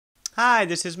Hi,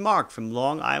 this is Mark from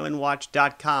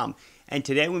LongIslandWatch.com, and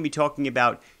today we'll be talking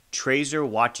about Traser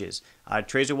Watches.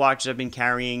 Traser Watches I've been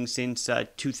carrying since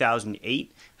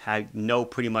 2008. I know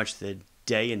pretty much the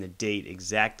day and the date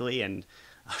exactly, and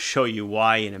I'll show you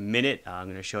why in a minute. I'm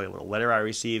going to show you a little letter I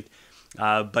received.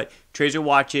 But Traser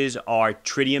watches are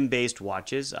tritium-based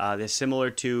watches. They're similar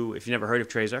to, if you've never heard of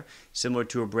Traser, similar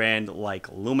to a brand like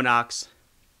Luminox,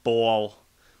 Ball,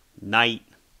 Knight,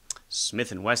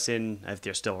 Smith & Wesson, if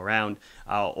they're still around,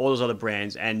 all those other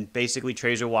brands. And basically,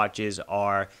 Traser watches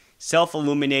are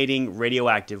self-illuminating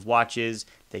radioactive watches.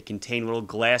 They contain little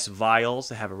glass vials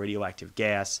that have a radioactive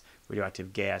gas.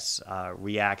 Radioactive gas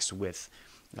reacts with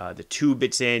the tube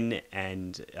it's in,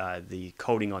 and the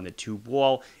coating on the tube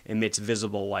wall emits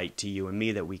visible light to you and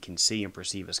me that we can see and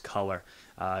perceive as color.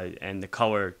 And the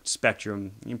color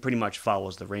spectrum pretty much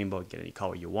follows the rainbow. Get any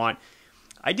color you want.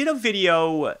 I did a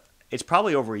video, it's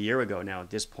probably over a year ago now at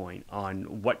this point,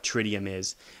 on what tritium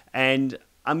is, and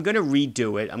I'm going to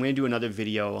redo it. I'm going to do another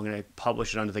video. I'm going to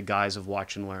publish it under the guise of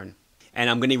Watch and Learn. And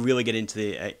I'm going to really get into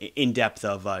the in-depth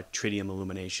of tritium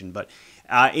illumination. But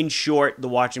in short, the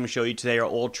watches I'm going to show you today are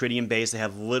all tritium-based. They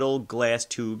have little glass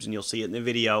tubes, and you'll see it in the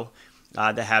video,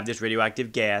 that have this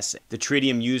radioactive gas. The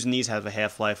tritium used in these has a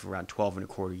half-life of around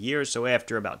 12.25 years. So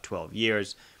after about 12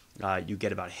 years, you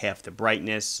get about half the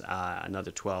brightness, another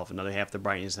 12, another half the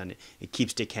brightness, and it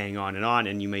keeps decaying on.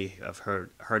 And you may have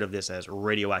heard of this as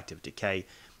radioactive decay.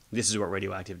 This is what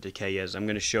radioactive decay is. I'm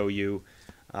going to show you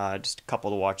just a couple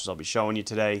of the watches I'll be showing you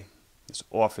today. This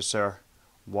officer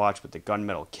watch with the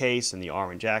gunmetal case and the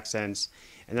orange accents.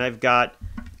 And then I've got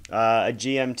a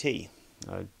GMT,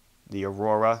 the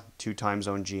Aurora 2-time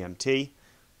zone GMT.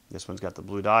 This one's got the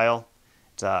blue dial.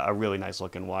 It's a really nice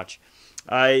looking watch.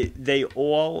 They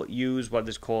all use what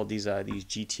is called these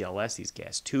GTLS, these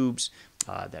gas tubes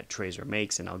that Traser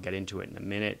makes, and I'll get into it in a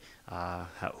minute,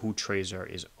 who Traser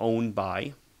is owned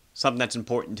by. Something that's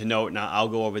important to note, and I'll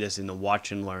go over this in the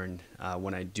Watch and Learn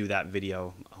when I do that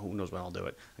video. Who knows when I'll do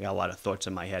it. I got a lot of thoughts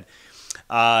in my head.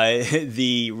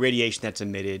 The radiation that's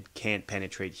emitted can't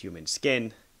penetrate human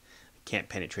skin, can't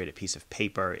penetrate a piece of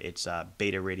paper. It's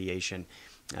beta radiation.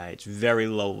 It's very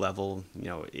low level.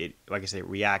 It, like I said, it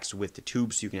reacts with the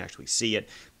tube, so you can actually see it.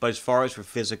 But as far as for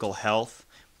physical health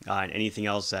and anything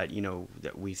else that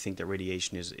that we think that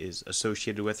radiation is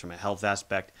associated with from a health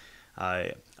aspect,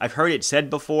 I've heard it said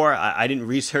before. I didn't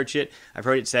research it. I've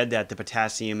heard it said that the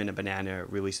potassium in a banana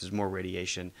releases more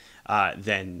radiation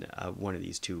than one of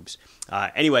these tubes.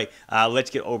 Anyway, let's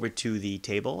get over to the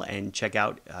table and check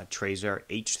out Traser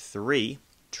H3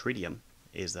 Tritium.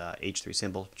 Is the H3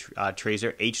 symbol,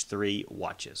 Traser H3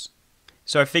 watches.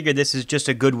 So I figured this is just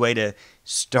a good way to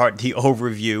start the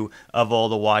overview of all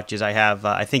the watches. I have,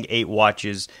 I think, 8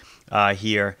 watches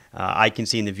here. I can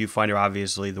see in the viewfinder,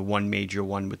 obviously, the one major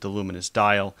one with the luminous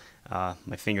dial.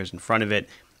 My finger's in front of it.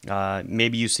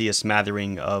 Maybe you see a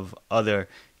smattering of other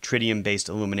tritium-based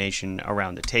illumination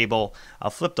around the table.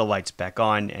 I'll flip the lights back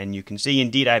on, and you can see,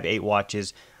 indeed, I have 8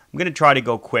 watches. I'm going to try to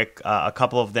go quick. A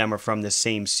couple of them are from the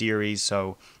same series,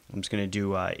 so I'm just going to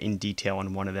do in detail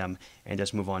on one of them and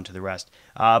just move on to the rest.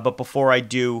 But before I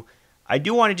do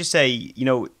want to just say,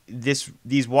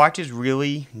 these watches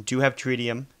really do have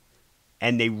tritium,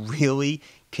 and they really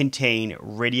contain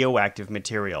radioactive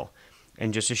material.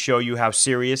 And just to show you how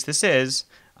serious this is,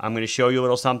 I'm going to show you a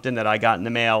little something that I got in the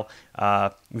mail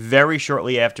very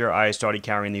shortly after I started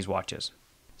carrying these watches.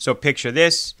 So picture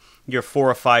this. You're 4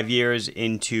 or 5 years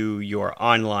into your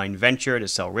online venture to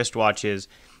sell wristwatches.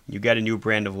 You get a new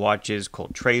brand of watches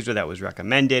called Traser that was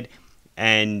recommended,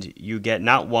 and you get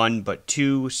not 1 but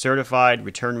 2 certified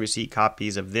return receipt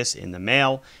copies of this in the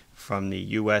mail from the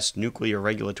U.S. Nuclear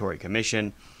Regulatory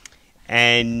Commission.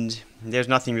 And there's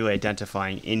nothing really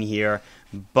identifying in here,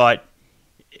 but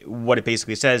what it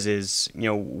basically says is,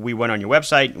 we went on your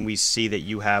website and we see that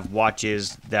you have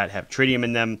watches that have tritium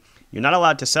in them. You're not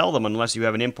allowed to sell them unless you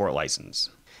have an import license.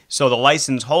 So the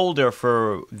license holder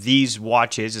for these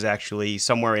watches is actually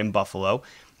somewhere in Buffalo.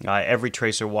 Every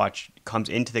Traser watch comes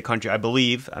into the country, I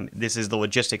believe, this is the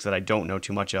logistics that I don't know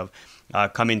too much of,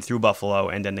 come in through Buffalo,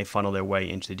 and then they funnel their way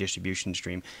into the distribution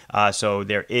stream. So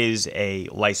there is a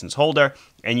license holder,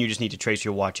 and you just need to trace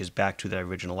your watches back to the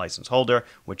original license holder,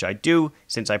 which I do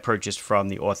since I purchased from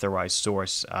the authorized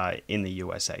source in the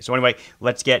USA. So anyway,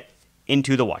 let's get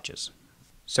into the watches.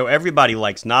 So everybody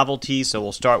likes novelties, so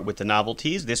we'll start with the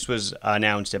novelties. This was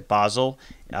announced at Basel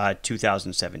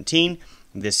 2017.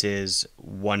 This is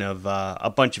one of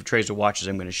a bunch of Traser watches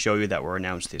I'm going to show you that were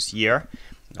announced this year.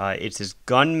 It's this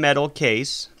gunmetal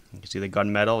case. You can see the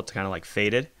gunmetal. It's kind of like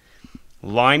faded.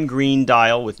 Lime green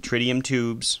dial with tritium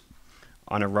tubes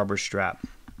on a rubber strap.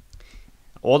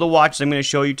 All the watches I'm going to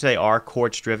show you today are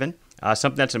quartz driven.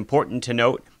 Something that's important to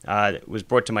note, that was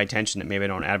brought to my attention that maybe I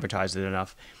don't advertise it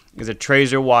enough, is that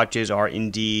Traser watches are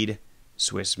indeed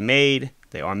Swiss made.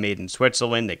 They are made in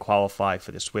Switzerland. They qualify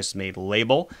for the Swiss made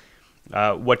label.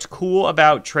 What's cool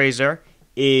about Traser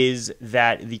is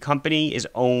that the company is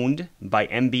owned by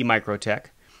mb-microtec.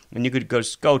 And you could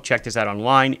go check this out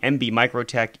online.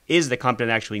 mb-microtec is the company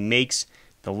that actually makes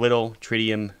the little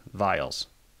tritium vials.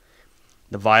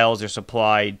 The vials are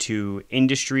supplied to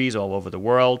industries all over the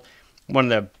world. One of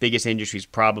the biggest industries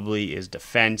probably is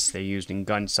defense. They're used in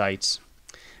gun sights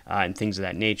and things of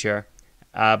that nature.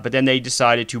 But then they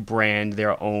decided to brand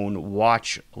their own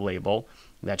watch label.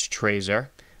 That's Traser.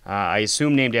 I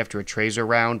assume named after a Traser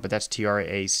round, but that's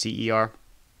Tracer.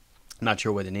 Not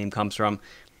sure where the name comes from.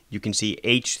 You can see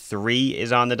H3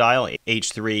 is on the dial.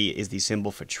 H3 is the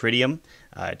symbol for tritium.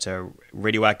 It's a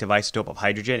radioactive isotope of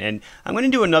hydrogen. And I'm going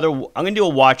to do a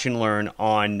watch and learn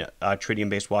on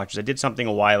tritium-based watches. I did something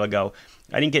a while ago.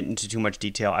 I didn't get into too much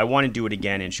detail. I want to do it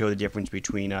again and show the difference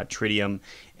between tritium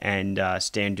and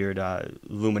standard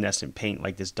luminescent paint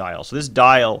like this dial. So this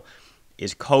dial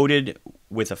is coated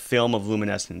with a film of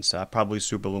luminescence, probably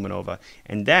Superluminova.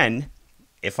 And then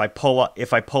if I pull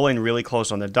in really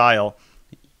close on the dial,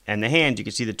 and the hand, you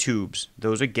can see the tubes.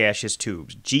 Those are gaseous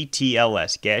tubes.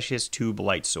 GTLS, gaseous tube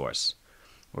light source,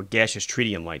 or gaseous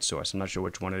tritium light source. I'm not sure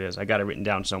which one it is. I got it written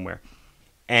down somewhere.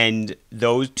 And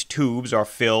those tubes are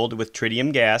filled with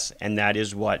tritium gas, and that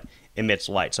is what emits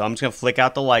light. So I'm just going to flick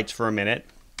out the lights for a minute.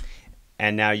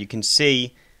 And now you can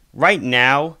see, right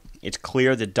now, it's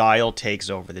clear the dial takes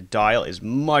over. The dial is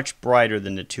much brighter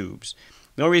than the tubes.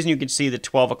 The only reason you can see the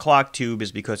 12 o'clock tube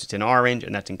is because it's in orange,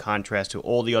 and that's in contrast to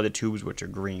all the other tubes, which are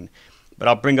green. But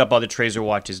I'll bring up other Traser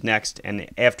watches next, and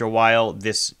after a while,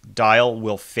 this dial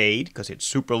will fade because it's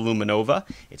Superluminova.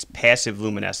 It's passive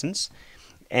luminescence.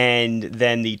 And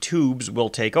then the tubes will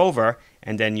take over,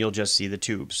 and then you'll just see the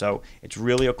tubes. So it's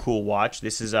really a cool watch.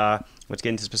 This is, let's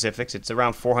get into specifics. It's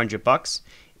around $400.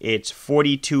 It's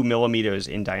 42 millimeters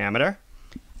in diameter,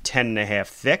 10.5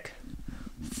 thick,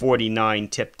 49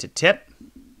 tip to tip.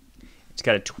 It's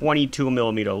got a 22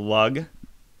 millimeter lug,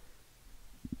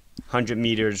 100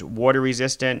 meters water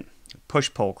resistant,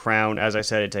 push-pull crown. As I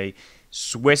said, it's a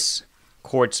Swiss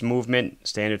quartz movement,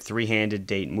 standard three-handed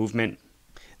date movement.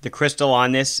 The crystal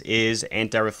on this is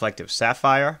anti-reflective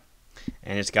sapphire,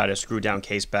 and it's got a screw-down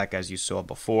case back as you saw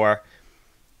before.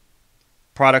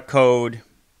 Product code,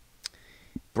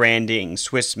 branding,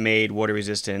 Swiss-made, water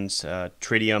resistance,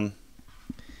 tritium.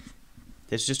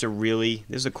 This is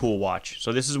a cool watch.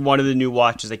 So this is one of the new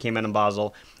watches that came out in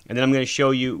Basel. And then I'm going to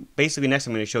show you, basically next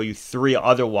I'm going to show you 3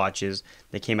 other watches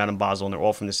that came out in Basel, and they're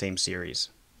all from the same series.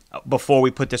 Before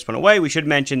we put this one away, we should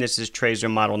mention this is Traser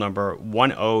model number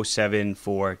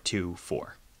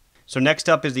 107424. So next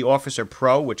up is the Officer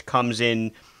Pro, which comes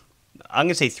in, I'm going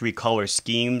to say 3 color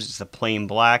schemes. It's the plain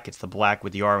black, it's the black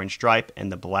with the orange stripe,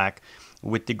 and the black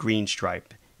with the green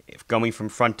stripe. If going from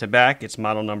front to back, it's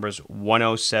model numbers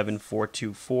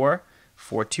 107424,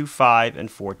 425,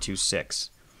 and 426.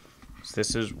 So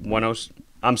this is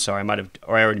I'm sorry, I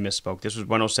already misspoke. This was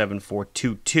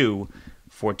 107422,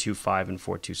 425, and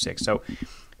 426. So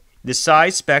the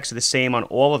size specs are the same on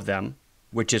all of them,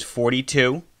 which is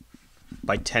 42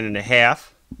 by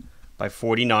 10.5 by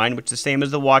 49, which is the same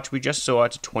as the watch we just saw.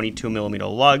 It's a 22 millimeter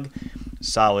lug,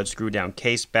 solid screw down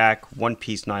case back,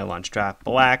 one-piece nylon strap,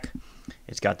 black.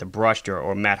 It's got the brushed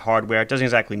or matte hardware. It doesn't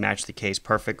exactly match the case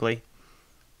perfectly.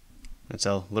 That's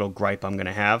a little gripe I'm going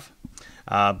to have.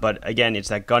 But again, it's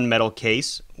that gunmetal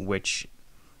case, which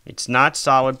it's not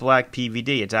solid black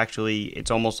PVD.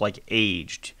 It's almost like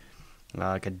aged,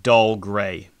 like a dull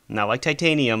gray. Not like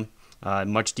titanium,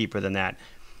 much deeper than that.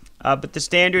 But the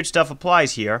standard stuff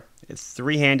applies here. It's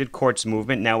three-handed quartz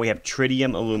movement. Now we have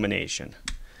tritium illumination.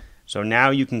 So now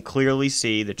you can clearly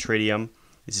see the tritium.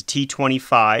 It's a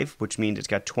T25, which means it's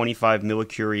got 25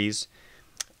 millicuries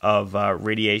of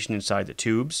radiation inside the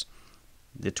tubes.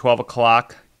 The 12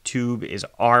 o'clock tube is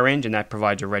orange, and that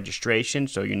provides a registration,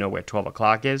 so you know where 12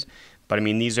 o'clock is. But I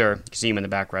mean, these are, you can see them in the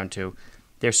background too.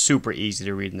 They're super easy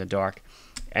to read in the dark.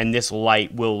 And this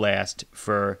light will last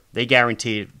they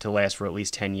guarantee it to last for at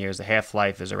least 10 years. The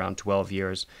half-life is around 12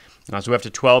 years. So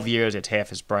after 12 years, it's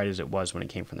half as bright as it was when it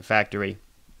came from the factory.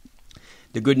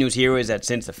 The good news here is that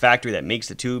since the factory that makes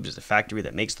the tubes is the factory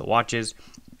that makes the watches,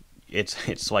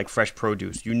 it's like fresh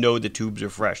produce. You know the tubes are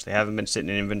fresh. They haven't been sitting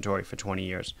in inventory for 20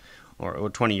 years. Or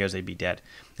 20 years, they'd be dead.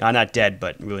 Not dead,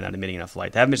 but really not emitting enough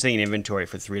light. They haven't been sitting in inventory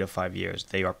for 3 to 5 years.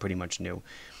 They are pretty much new.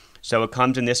 So it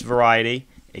comes in this variety.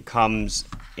 It comes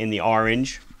in the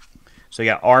orange. So you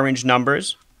got orange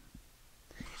numbers.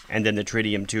 and then the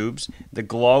tritium tubes. The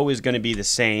glow is going to be the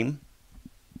same.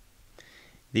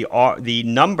 The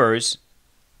numbers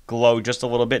glow just a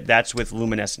little bit. That's with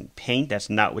luminescent paint. That's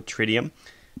not with tritium.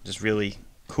 Just really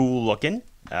cool looking.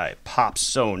 It pops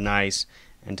so nice.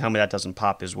 And tell me that doesn't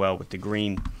pop as well with the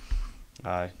green.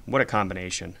 What a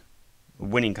combination. A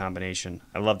winning combination.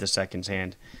 I love the seconds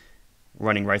hand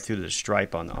running right through the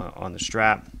stripe on the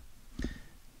strap.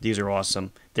 These are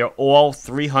awesome. They're all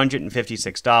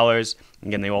 $356.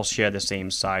 Again, they all share the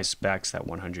same size specs. That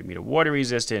 100-meter water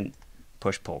resistant,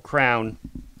 push-pull crown,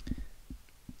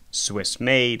 Swiss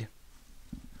made,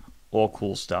 all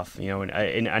cool stuff. You know,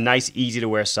 and a nice,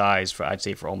 easy-to-wear size for, I'd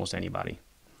say, for almost anybody.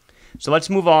 So let's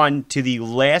move on to the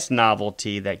last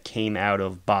novelty that came out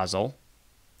of Basel.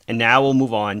 And now we'll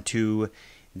move on to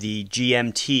the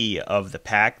GMT of the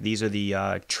pack. These are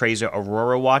the Traser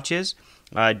Aurora watches.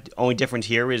 Only difference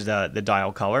here is the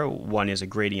dial color. One is a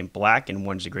gradient black and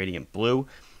one is a gradient blue. You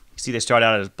see they start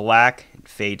out as black, it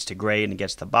fades to gray and it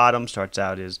gets to the bottom. Starts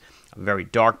out as a very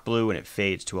dark blue and it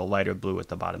fades to a lighter blue at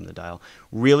the bottom of the dial.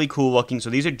 Really cool looking. So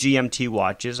these are GMT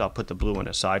watches. I'll put the blue one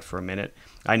aside for a minute.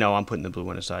 I know I'm putting the blue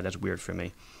one aside. That's weird for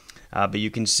me. But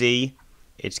you can see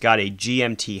it's got a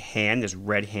GMT hand, this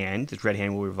red hand. This red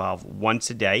hand will revolve once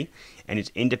a day and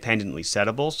it's independently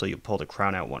settable. So you pull the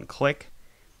crown out one click.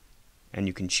 And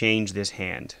you can change this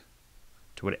hand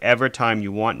to whatever time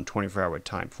you want in 24-hour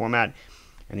time format.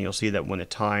 And you'll see that when the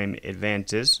time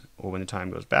advances or when the time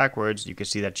goes backwards, you can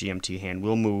see that GMT hand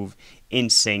will move in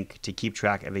sync to keep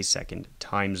track of a second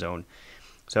time zone.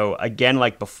 So again,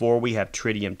 like before, we have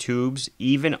tritium tubes,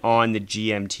 even on the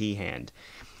GMT hand.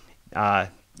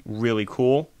 Really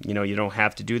cool. You know, you don't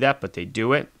have to do that, but they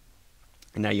do it.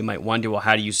 And now you might wonder, well,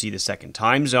 how do you see the second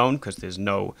time zone? Because there's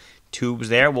no tubes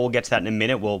there. We'll get to that in a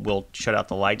minute. We'll shut out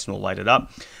the lights and we'll light it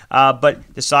up.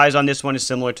 But the size on this one is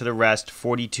similar to the rest,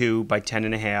 42 by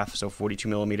 10.5, so 42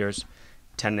 millimeters,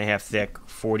 10.5 thick,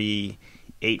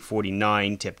 48,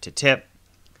 49 tip to tip.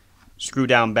 Screw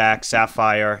down back,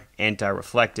 sapphire,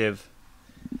 anti-reflective,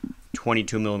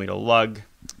 22 millimeter lug.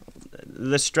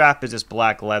 The strap is this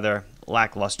black leather,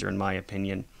 lackluster in my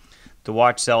opinion. The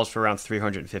watch sells for around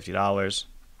 $350.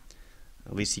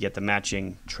 At least you get the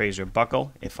matching Traser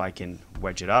buckle, if I can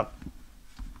wedge it up.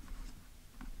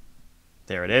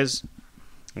 There it is.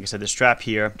 Like I said, the strap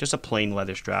here, just a plain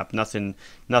leather strap, nothing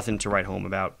to write home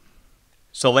about.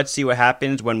 So let's see what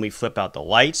happens when we flip out the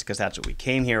lights, because that's what we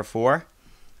came here for.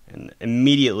 And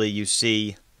immediately you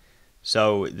see,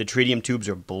 so the tritium tubes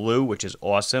are blue, which is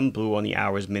awesome. Blue on the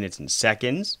hours, minutes, and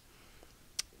seconds.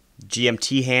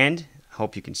 GMT hand, I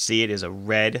hope you can see it, is a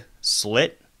red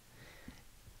slit.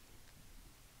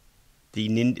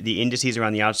 The indices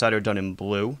around the outside are done in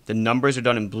blue. The numbers are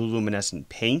done in blue luminescent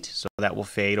paint, so that will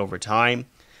fade over time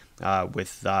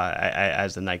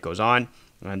as the night goes on.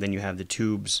 And then you have the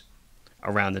tubes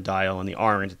around the dial and the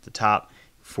orange at the top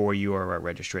for your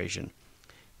registration.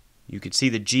 You can see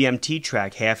the GMT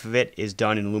track, half of it is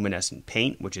done in luminescent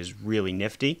paint, which is really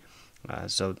nifty.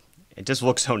 So it just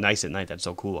looks so nice at night. That's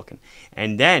so cool looking.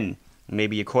 And then,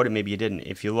 maybe you caught it, maybe you didn't.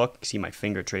 If you look, see my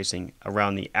finger tracing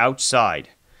around the outside.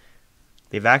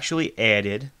 They've actually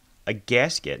added a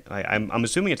gasket. I'm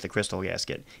assuming it's the crystal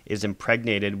gasket. Is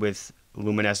impregnated with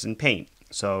luminescent paint.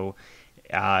 So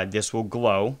this will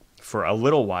glow for a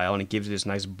little while, and it gives you this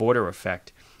nice border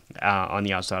effect on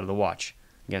the outside of the watch.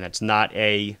 Again, that's not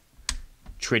a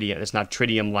tritium. It's not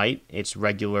tritium light. It's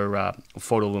regular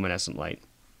photoluminescent light.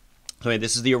 So anyway,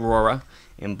 this is the Aurora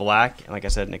in black, and like I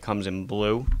said, and it comes in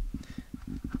blue.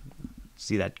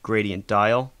 See that gradient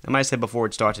dial? I might have said before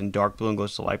it starts in dark blue and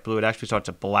goes to light blue. It actually starts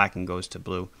at black and goes to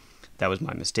blue. That was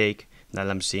my mistake. Now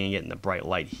that I'm seeing it in the bright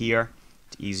light here,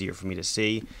 it's easier for me to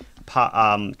see.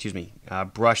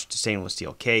 Brushed stainless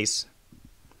steel case.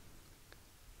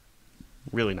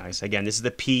 Really nice. Again, this is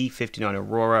the P59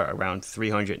 Aurora, around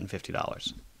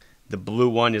 $350. The blue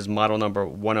one is model number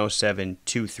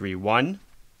 107231,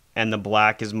 and the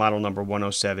black is model number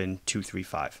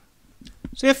 107235.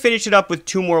 So I'm going to finish it up with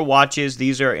two more watches.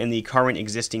 These are in the current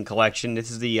existing collection.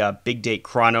 This is the Big Date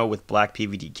Chrono with black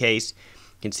PVD case.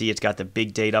 You can see it's got the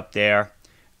big date up there.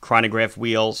 Chronograph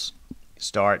wheels.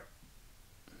 Start.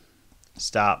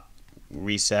 Stop.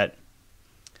 Reset.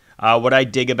 What I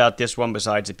dig about this one,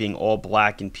 besides it being all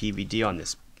black and PVD on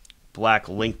this black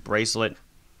link bracelet,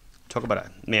 talk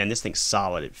about man, this thing's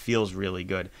solid. It feels really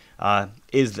good.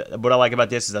 What I like about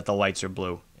this is that the lights are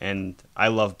blue, and I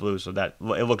love blue, so that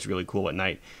it looks really cool at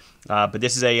night. But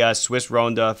this is a Swiss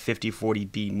Ronda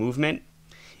 5040B movement.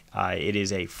 It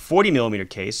is a 40 millimeter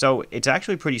case, so it's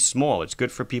actually pretty small. It's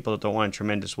good for people that don't want a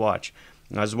tremendous watch.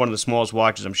 This is one of the smallest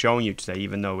watches I'm showing you today,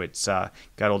 even though it's got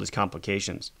all these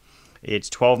complications. It's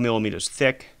 12 millimeters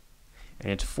thick,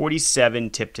 and it's 47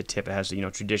 tip to tip. It has,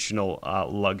 traditional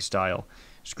lug style.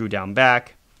 Screw down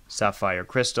back, sapphire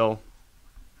crystal,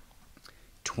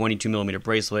 22 millimeter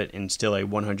bracelet, and still a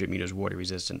 100 meters water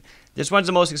resistant. This one's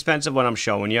the most expensive one I'm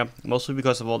showing you, mostly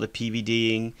because of all the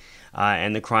PVDing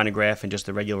and the chronograph and just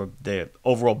the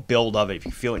overall build of it. If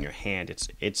you feel it in your hand,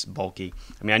 it's bulky.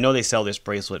 I mean, I know they sell this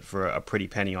bracelet for a pretty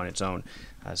penny on its own,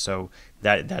 so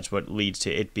that's what leads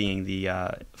to it being the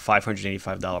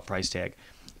 $585 price tag.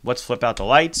 Let's flip out the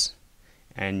lights,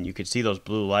 and you can see those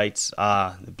blue lights.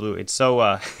 The blue, it's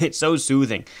so it's so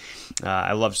soothing.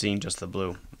 I love seeing just the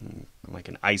blue, like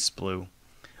an ice blue.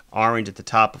 Orange at the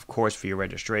top, of course, for your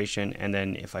registration. And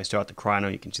then if I start the chrono,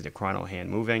 you can see the chrono hand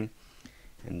moving.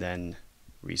 And then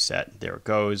reset. There it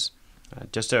goes.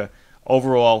 Just a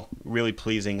overall really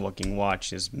pleasing looking watch.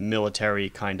 This military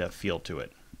kind of feel to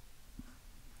it.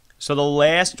 So the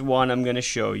last one I'm going to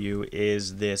show you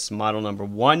is this model number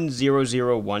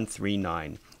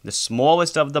 100139. The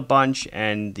smallest of the bunch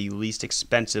and the least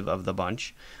expensive of the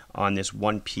bunch on this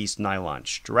one-piece nylon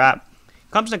strap.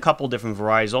 Comes in a couple different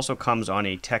varieties. Also comes on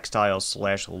a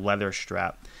textile/leather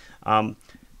strap.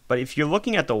 But if you're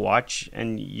looking at the watch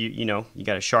and you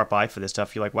got a sharp eye for this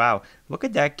stuff, you're like, wow, look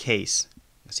at that case.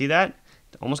 See that?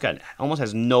 It almost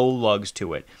has no lugs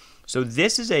to it. So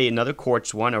this is another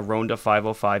quartz one, a Ronda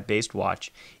 505 based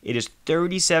watch. It is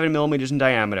 37 millimeters in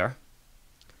diameter,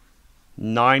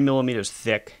 9 millimeters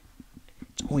thick.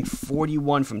 It's only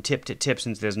 41 from tip to tip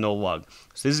since there's no lug.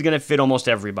 So this is going to fit almost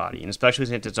everybody, and especially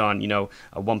since it's on,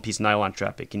 a one-piece nylon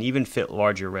strap. It can even fit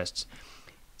larger wrists.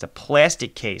 It's a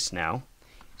plastic case now,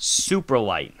 super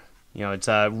light. It's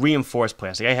a reinforced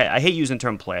plastic. I hate using the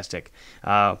term plastic.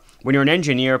 When you're an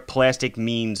engineer, plastic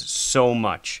means so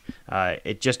much.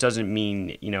 It just doesn't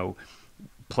mean,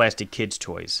 plastic kids'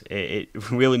 toys.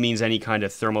 It really means any kind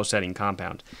of thermosetting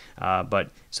compound.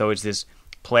 So it's this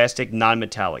plastic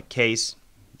non-metallic case.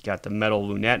 Got the metal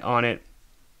lunette on it.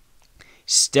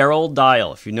 Sterile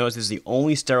dial. If you notice, this is the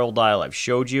only sterile dial I've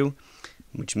showed you,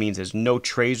 which means there's no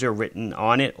Traser written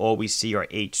on it. All we see are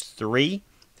H3,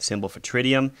 the symbol for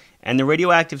tritium, and the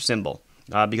radioactive symbol,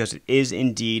 because it is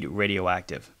indeed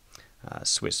radioactive.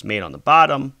 Swiss made on the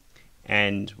bottom,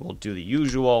 and we'll do the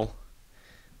usual.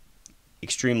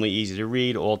 Extremely easy to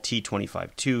read. All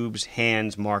T25 tubes,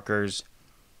 hands, markers,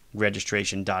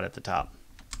 registration dot at the top.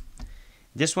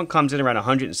 This one comes in around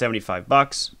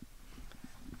 $175,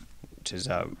 which is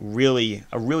a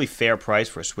really fair price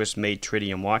for a Swiss-made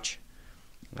tritium watch.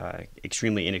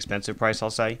 Extremely inexpensive price, I'll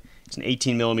say. It's an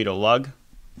 18 millimeter lug,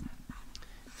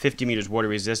 50 meters water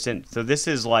resistant. So this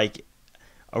is like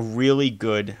a really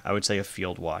good, I would say, a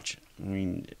field watch. I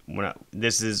mean,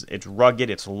 it's rugged,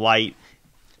 it's light,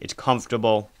 it's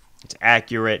comfortable, it's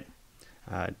accurate.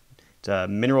 It's a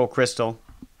mineral crystal.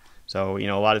 So,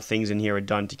 a lot of things in here are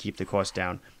done to keep the cost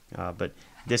down. But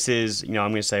this is, I'm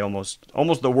going to say almost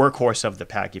the workhorse of the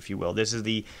pack, if you will. This is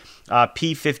the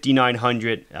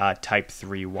P5900 Type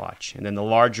 3 watch. And then the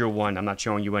larger one, I'm not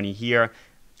showing you any here.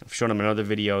 I've shown them in other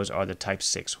videos, are the Type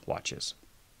 6 watches.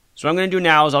 So what I'm going to do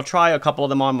now is I'll try a couple of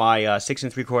them on my 6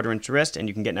 3/4 inch wrist, and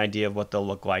you can get an idea of what they'll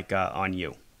look like on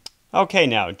you. Okay,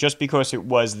 now, just because it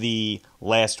was the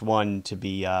last one to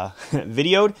be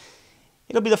videoed,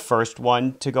 it'll be the first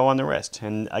one to go on the wrist.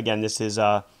 And again, this is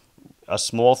a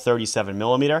small 37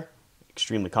 millimeter,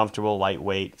 extremely comfortable,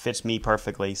 lightweight, fits me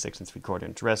perfectly, 6 3/4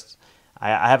 inch wrists.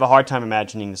 I have a hard time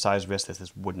imagining the size wrist that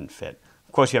this wouldn't fit.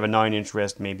 Of course, you have a 9-inch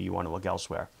wrist, maybe you want to look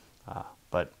elsewhere.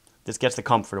 But this gets the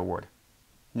comfort award.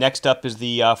 Next up is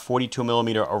the 42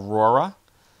 millimeter Aurora.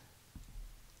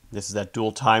 This is that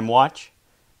dual time watch.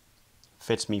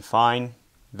 Fits me fine,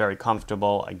 very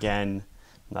comfortable. Again,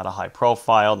 not a high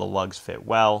profile, the lugs fit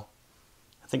well.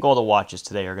 I think all the watches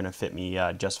today are going to fit me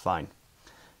just fine.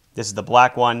 This is the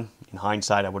black one. In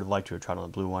hindsight, I would have liked to have tried on the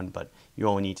blue one, but you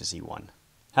only need to see one.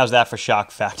 How's that for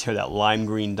shock factor? That lime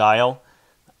green dial.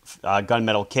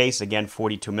 Gunmetal case, again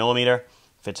 42 millimeter.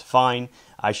 Fits fine.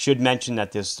 I should mention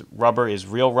that this rubber is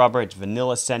real rubber. It's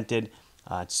vanilla scented.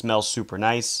 It smells super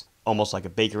nice. Almost like a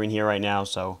baker in here right now.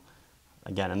 So,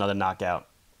 again, another knockout.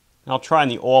 And I'll try on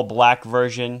the all black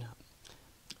version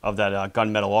of that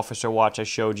gunmetal officer watch I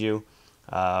showed you.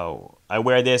 I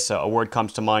wear this. A word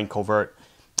comes to mind, covert.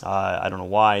 I don't know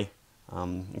why,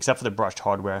 except for the brushed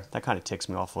hardware. That kind of ticks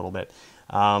me off a little bit.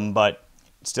 But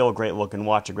still a great looking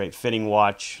watch, a great fitting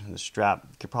watch. The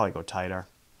strap could probably go tighter.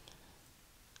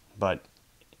 But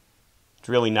it's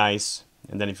really nice.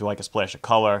 And then if you like a splash of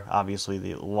color, obviously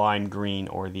the lime green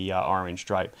or the orange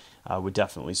stripe would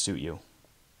definitely suit you.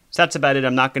 So that's about it.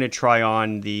 I'm not going to try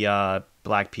on the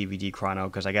black PVD chrono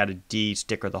because I got to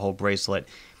de-sticker the whole bracelet.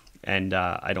 and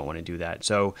I don't want to do that.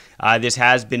 So this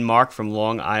has been Mark from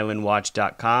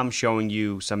LongIslandWatch.com showing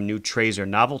you some new Traser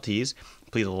novelties.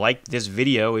 Please like this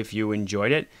video if you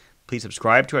enjoyed it. Please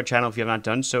subscribe to our channel if you have not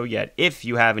done so yet. If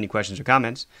you have any questions or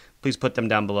comments, please put them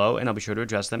down below, and I'll be sure to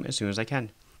address them as soon as I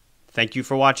can. Thank you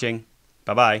for watching.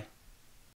 Bye-bye.